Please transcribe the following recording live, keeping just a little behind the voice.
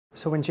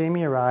So when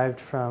Jamie arrived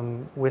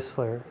from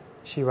Whistler,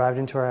 she arrived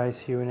into our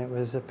ICU, and it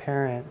was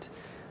apparent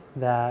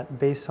that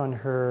based on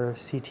her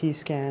CT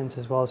scans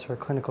as well as her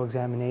clinical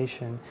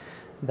examination,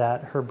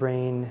 that her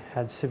brain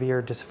had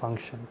severe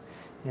dysfunction.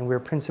 And we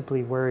were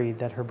principally worried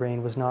that her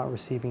brain was not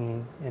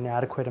receiving an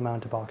adequate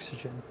amount of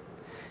oxygen.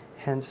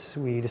 Hence,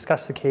 we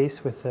discussed the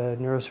case with the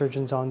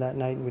neurosurgeons on that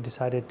night, and we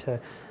decided to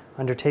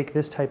undertake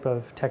this type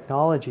of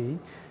technology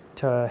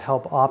to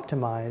help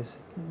optimize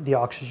the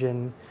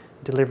oxygen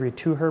delivery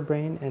to her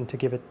brain and to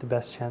give it the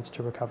best chance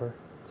to recover.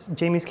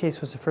 Jamie's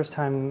case was the first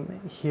time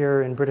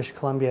here in British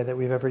Columbia that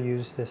we've ever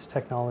used this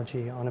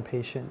technology on a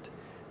patient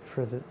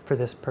for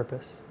this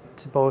purpose.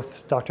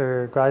 Both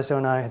Dr. Griesdale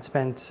and I had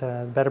spent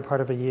the better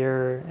part of a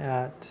year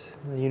at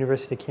the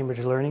University of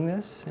Cambridge learning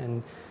this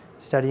and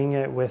studying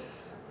it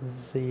with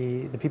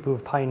the people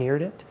who've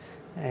pioneered it.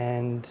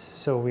 And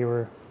so we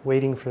were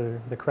waiting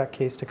for the correct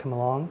case to come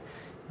along,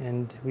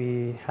 and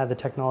we had the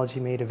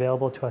technology made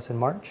available to us in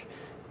March,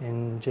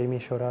 and Jamie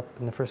showed up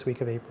in the first week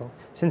of April.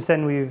 Since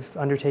then, we've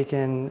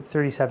undertaken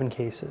 37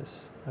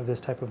 cases of this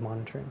type of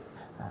monitoring.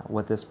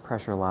 What this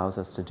pressure allows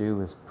us to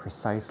do is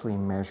precisely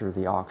measure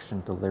the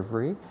oxygen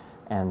delivery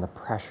and the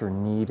pressure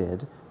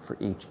needed for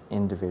each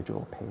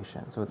individual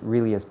patient. So it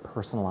really is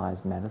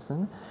personalized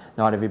medicine.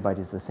 Not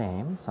everybody's the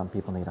same. Some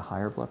people need a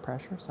higher blood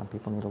pressure, some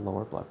people need a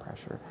lower blood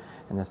pressure.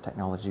 And this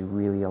technology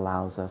really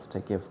allows us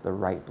to give the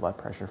right blood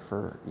pressure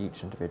for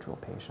each individual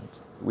patient.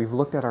 We've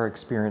looked at our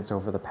experience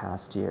over the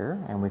past year,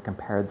 and we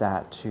compared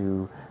that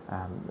to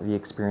the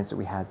experience that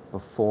we had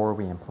before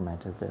we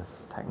implemented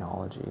this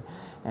technology.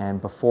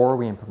 And before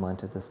we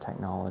implemented this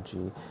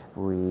technology,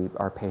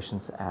 our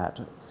patients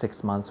at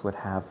 6 months would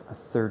have a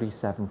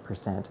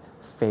 37%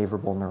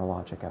 favorable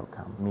neurologic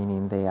outcome,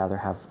 meaning they either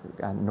have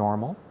a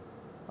normal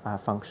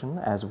function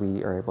as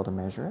we are able to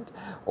measure it,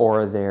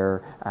 or they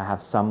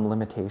have some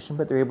limitation,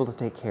 but they're able to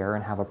take care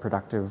and have a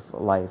productive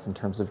life in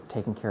terms of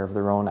taking care of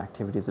their own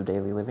activities of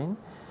daily living.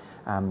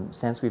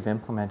 Since we've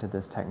implemented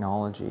this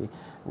technology,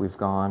 we've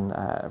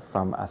gone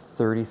from a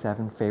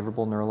 37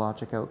 favorable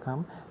neurologic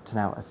outcome to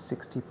now a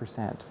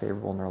 60%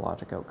 favorable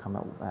neurologic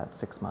outcome at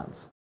 6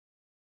 months.